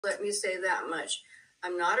Let me say that much.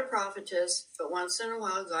 I'm not a prophetess, but once in a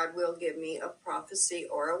while, God will give me a prophecy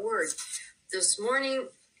or a word. This morning,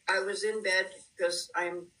 I was in bed because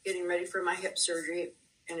I'm getting ready for my hip surgery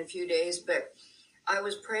in a few days, but I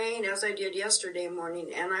was praying as I did yesterday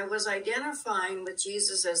morning, and I was identifying with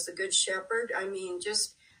Jesus as the Good Shepherd. I mean,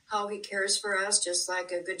 just how he cares for us, just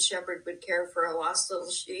like a good shepherd would care for a lost little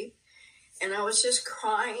sheep. And I was just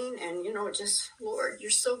crying and, just, Lord, you're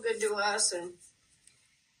so good to us. And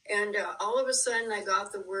all of a sudden I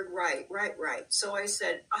got the word right. So I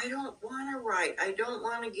said, I don't want to write. I don't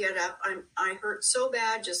want to get up. I hurt so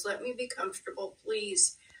bad. Just let me be comfortable,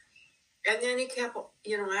 please. And then he kept,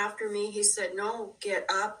 after me, he said, no, get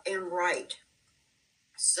up and write.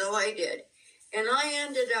 So I did. And I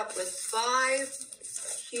ended up with 5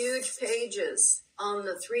 huge pages on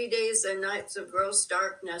the 3 days and nights of gross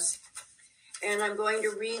darkness. And I'm going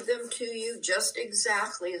to read them to you just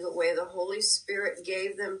exactly the way the Holy Spirit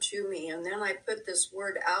gave them to me. And then I put this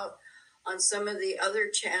word out on some of the other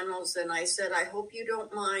channels, and I said, I hope you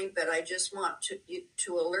don't mind, but I just want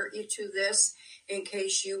to alert you to this in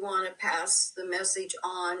case you want to pass the message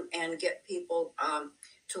on and get people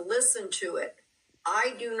to listen to it.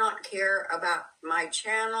 I do not care about my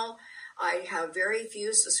channel. I have very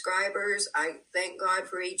few subscribers. I thank God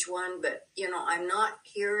for each one, but, I'm not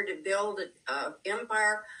here to build an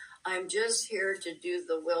empire. I'm just here to do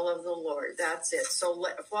the will of the Lord. That's it. So,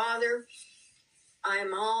 Father,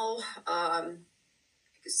 I'm all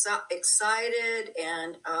excited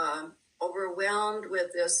and overwhelmed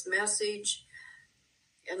with this message.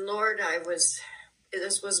 And Lord,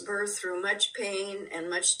 this was birthed through much pain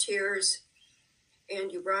and much tears.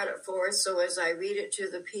 And you brought it forth. So as I read it to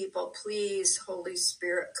the people, please, Holy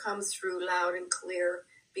Spirit, come through loud and clear,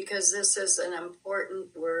 because this is an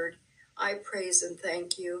important word. I praise and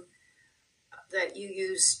thank you that you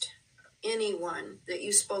used anyone, that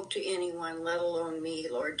you spoke to anyone, let alone me,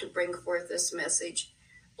 Lord, to bring forth this message.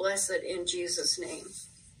 Bless it in Jesus' name.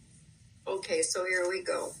 Okay, so here we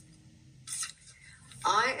go.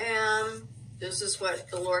 This is what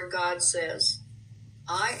the Lord God says.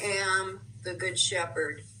 I am the Good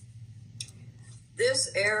Shepherd. This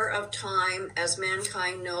era of time, as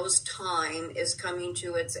mankind knows time, is coming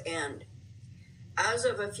to its end. As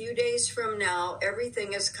of a few days from now,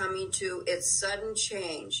 everything is coming to its sudden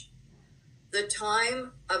change. The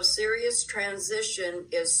time of serious transition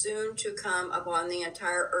is soon to come upon the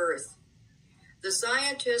entire earth. The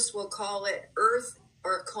scientists will call it earth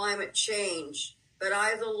or climate change, but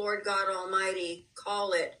I, the Lord God Almighty,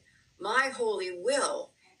 call it my holy will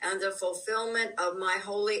and the fulfillment of my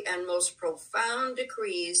holy and most profound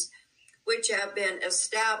decrees, which have been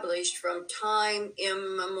established from time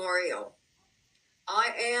immemorial.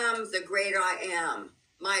 I am the great I am.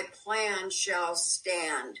 My plan shall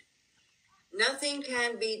stand. Nothing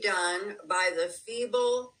can be done by the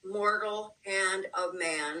feeble mortal hand of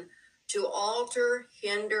man to alter,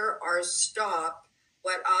 hinder, or stop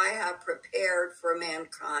what I have prepared for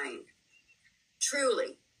mankind.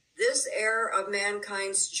 Truly, this era of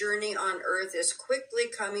mankind's journey on earth is quickly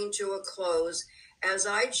coming to a close as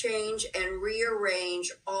I change and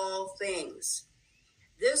rearrange all things.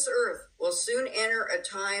 This earth will soon enter a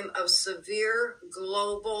time of severe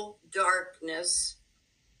global darkness.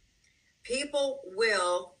 People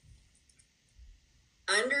will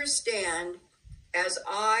understand as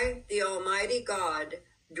I, the Almighty God,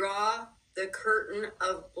 draw the curtain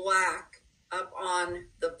of black upon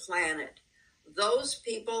the planet. Those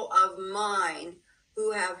people of mine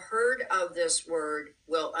who have heard of this word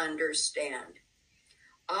will understand.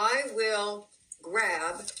 I will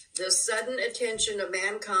grab the sudden attention of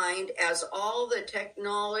mankind as all the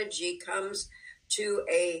technology comes to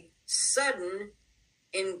a sudden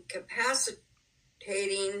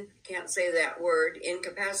incapacitating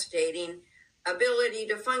ability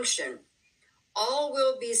to function. All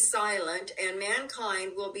will be silent and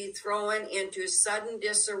mankind will be thrown into sudden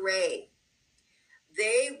disarray.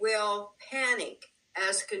 They will panic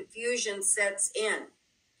as confusion sets in.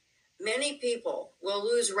 Many people will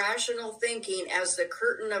lose rational thinking as the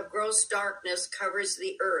curtain of gross darkness covers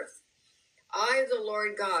the earth. I, the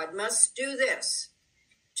Lord God, must do this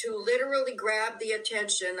to literally grab the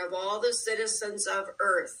attention of all the citizens of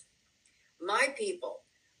earth. My people,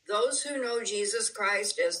 those who know Jesus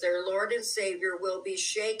Christ as their Lord and Savior, will be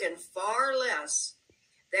shaken far less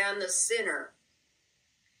than the sinner.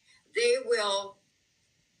 They will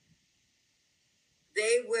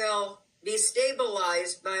be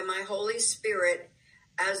stabilized by my Holy Spirit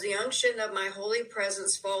as the unction of my holy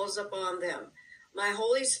presence falls upon them. My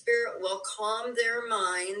Holy Spirit will calm their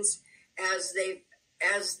minds as they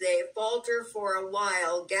as they falter for a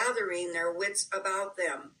while, gathering their wits about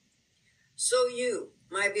them. So you,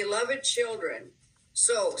 my beloved children,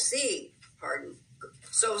 see,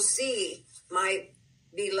 my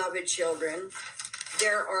beloved children,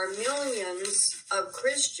 there are millions of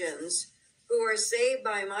Christians who are saved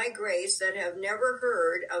by my grace that have never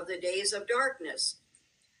heard of the days of darkness.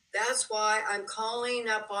 That's why I'm calling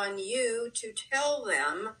up on you to tell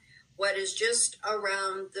them what is just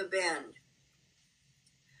around the bend.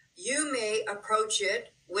 You may approach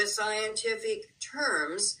it with scientific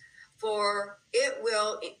terms, for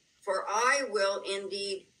I will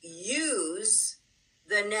indeed use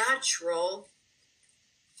the natural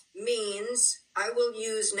means. I will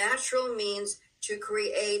use natural means to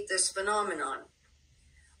create this phenomenon.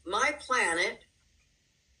 My planet,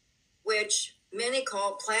 which many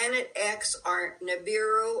call Planet X or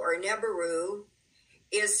Nibiru,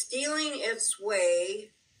 is stealing its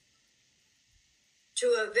way to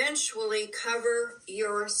eventually cover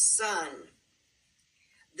your sun.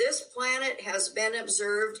 This planet has been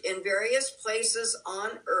observed in various places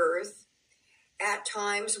on Earth, at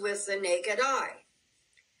times with the naked eye.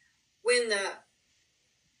 When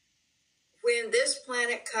this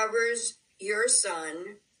planet covers your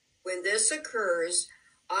sun, when this occurs,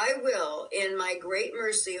 I will, in my great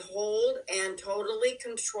mercy, hold and totally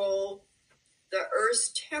control the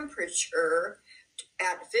Earth's temperature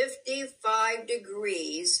at 55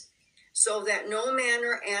 degrees so that no man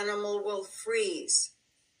or animal will freeze.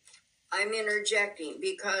 I'm interjecting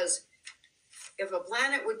because if a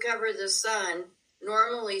planet would cover the sun,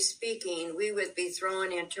 normally speaking, we would be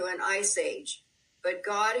thrown into an ice age. But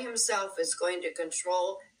God himself is going to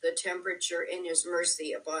control the temperature in his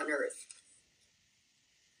mercy upon earth.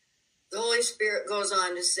 The Holy Spirit goes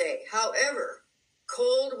on to say, however,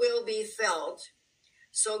 cold will be felt,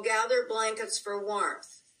 so gather blankets for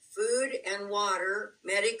warmth. Food and water,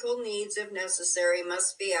 medical needs if necessary,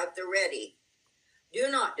 must be at the ready. Do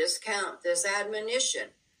not discount this admonition,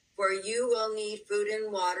 for you will need food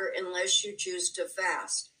and water unless you choose to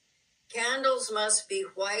fast. Candles must be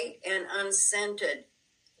white and unscented.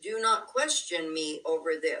 Do not question me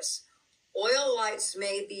over this. Oil lights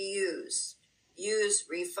may be used. Use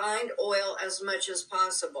refined oil as much as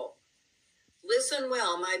possible. Listen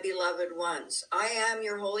well, my beloved ones. I am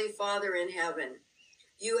your Holy Father in heaven.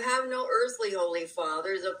 You have no earthly Holy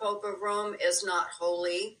Father. The Pope of Rome is not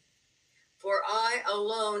holy, for I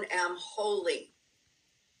alone am holy.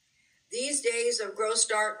 These days of gross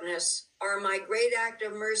darkness are my great act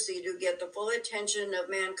of mercy to get the full attention of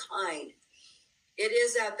mankind. It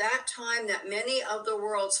is at that time that many of the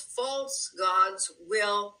world's false gods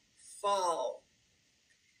will fall.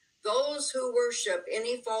 Those who worship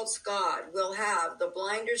any false god will have the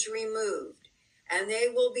blinders removed, and they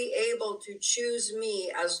will be able to choose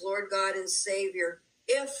me as Lord God and Savior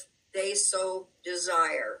if they so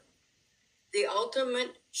desire. The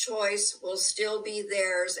ultimate choice will still be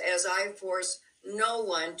theirs, as I force no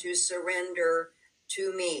one to surrender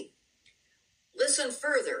to me. Listen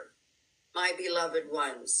further, my beloved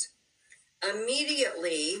ones.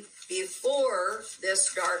 Immediately before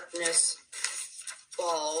this darkness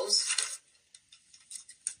falls,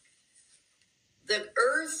 the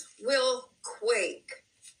earth will quake.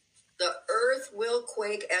 The earth will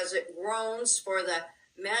quake as it groans for the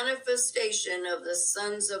manifestation of the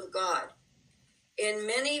sons of God. In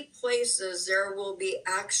many places, there will be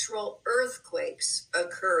actual earthquakes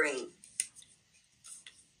occurring.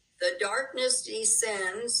 The darkness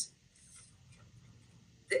descends.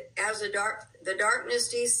 The darkness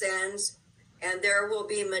descends, and there will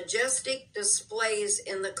be majestic displays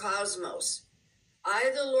in the cosmos.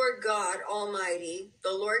 I, the Lord God Almighty,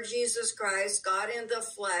 the Lord Jesus Christ, God in the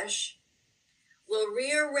flesh, will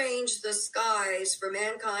rearrange the skies for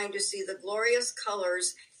mankind to see the glorious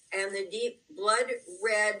colors and the deep blood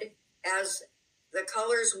red as the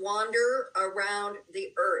colors wander around the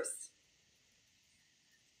earth.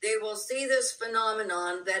 They will see this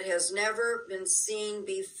phenomenon that has never been seen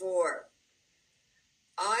before.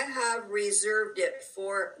 I have reserved it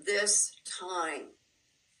for this time.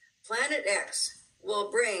 Planet X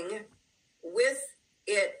will bring with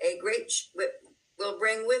it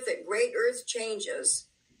great earth changes,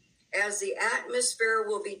 as the atmosphere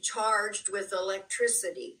will be charged with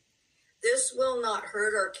electricity. This will not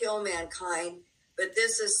hurt or kill mankind, but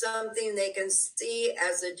this is something they can see,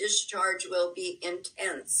 as the discharge will be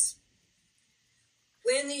intense.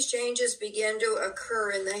 When these changes begin to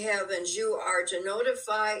occur in the heavens, you are to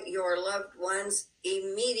notify your loved ones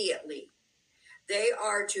immediately. They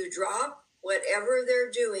are to drop whatever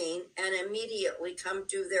they're doing and immediately come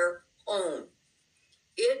to their home.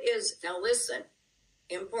 It is, now listen,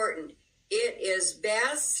 important. It is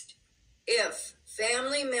best if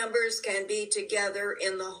family members can be together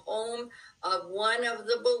in the home of one of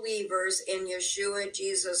the believers in Yeshua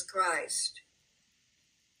Jesus Christ.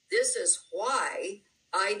 This is why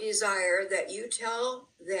I desire that you tell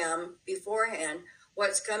them beforehand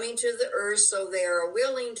what's coming to the earth so they are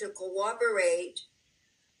willing to cooperate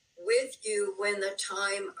with you when the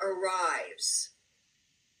time arrives.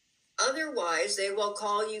 Otherwise, they will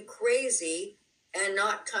call you crazy and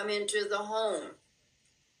not come into the home.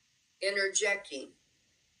 Interjecting.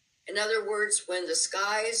 In other words, when the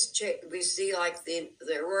skies, we see like the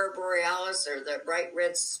aurora borealis or the bright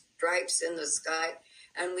red stripes in the sky,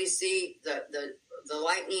 and we see the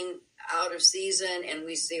lightning out of season, and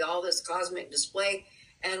we see all this cosmic display,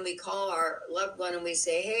 and we call our loved one and we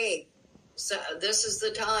say, hey, so this is the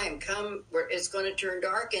time, come, it's going to turn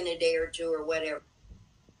dark in a day or two or whatever.